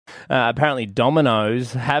Apparently,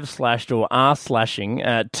 Domino's have slashed or are slashing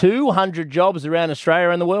 200 jobs around Australia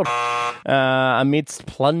and the world amidst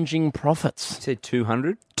plunging profits. You said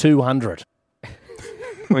 200? 200.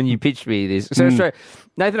 When you pitched me this. So Australia,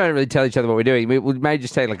 Nathan and I don't really tell each other what we're doing. We may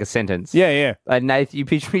just take like a sentence. Yeah. Nathan, you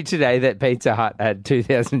pitched me today that Pizza Hut had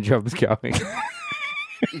 2,000 jobs going.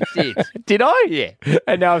 You did. Did I? Yeah.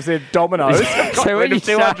 And now I've said Domino's. So when you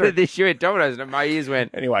started this, you went Domino's and my ears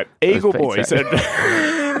went... Anyway, Eagle Boys. Are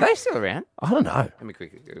they still around? I don't know. Let me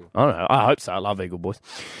quickly Google. I don't know. I hope so. I love Eagle Boys.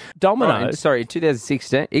 Domino's. Sorry,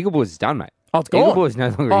 2016, Eagle Boys is done, mate. Oh, it's gone. Eagle Boys no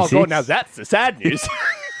longer exists. Oh, God, now that's the sad news.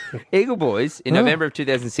 Eagle Boys, in November of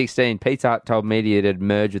 2016, Pizza Hut told media it had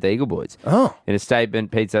merged with Eagle Boys. Oh. In a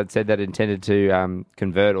statement, Pizza Hut said that it intended to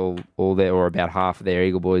convert all their, or about half of their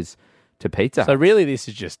Eagle Boys to Pizza Hut. So really this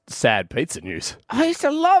is just sad pizza news. I used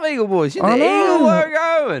to love Eagle Boys. You know, I the know. Eagle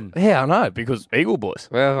logo. And... Yeah, I know, because Eagle Boys.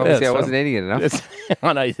 Well, obviously Yeah, I wasn't eating it enough.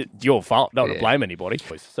 I know, it's your fault. Don't want to blame anybody.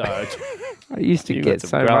 So I used to you get got some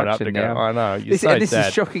so growing much up to and go. now... I know, you're This, so and this sad.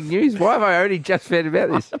 is shocking news. Why have I only just found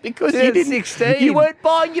about this? Because you didn't. 16. You weren't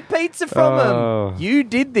buying your pizza from Oh. them. You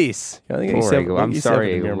did this. I think Poor yourself- Eagle. look I'm yourself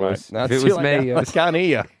sorry, in the Eagle mirror, Boys. mate. No, If it's it was too late me, now. I can't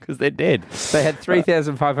hear you because they're dead. They had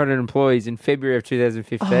 3,500 employees in February of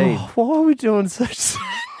 2015. Oh, why are we doing such sad?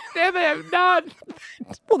 Now they have none.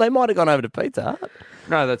 Well, they might have gone over to Pizza Hut,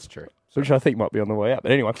 No, that's true. which I think might be on the way up.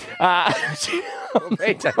 But anyway.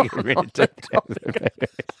 May take a minute to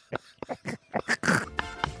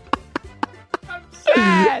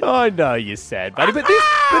I know you're sad, buddy, but this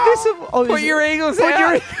Put your Eagles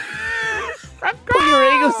out. Put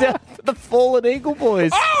your Eagles out for the fallen Eagle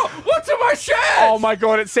Boys. Oh, what's on my shirt? Oh my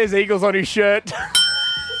God, it says Eagles on his shirt. This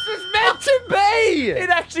was meant to be. It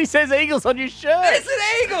actually says Eagles on your shirt. It's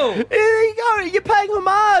an eagle. There you go. You're paying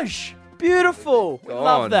homage. Beautiful. We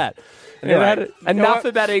love on. that. Never Anyway, had it. enough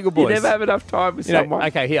about Eagle Boys. You never have enough time with You know, someone.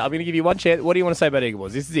 okay, here, I'm going to give you one chance. What do you want to say about Eagle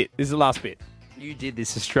Boys? This is it. This is the last bit. You did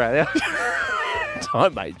this, Australia.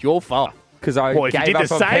 Don't, mate. Your fault. Because I Boy, if you gave did up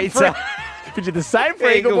the on same pizza. if you did the same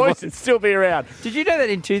for Eagle Boys, it'd still be around. Did you know that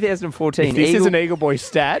in 2014, If this is an Eagle Boy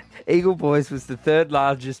stat, Eagle Boys was the third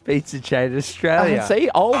largest pizza chain in Australia?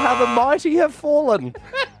 see, oh, how the mighty have fallen.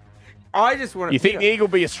 I just want to... You think the eagle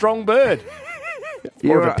be a strong bird?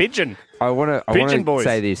 More of a pigeon. I want Pigeon to boys.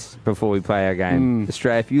 say this before we play our game.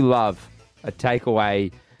 Australia, if you love a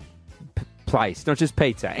takeaway place, not just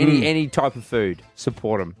pizza, any type of food,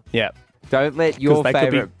 support them. Yeah. Don't let your Because they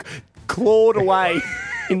favourite... could be clawed away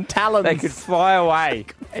in talons. They could fly away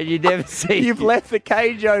and you never see... You've left the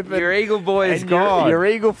cage open. Your Eagle Boy is and gone. Your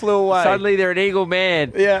eagle flew away. Suddenly they're an Eagle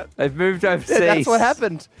man. Yeah. They've moved overseas. That's what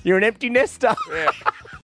happened. You're an empty nester. Yeah.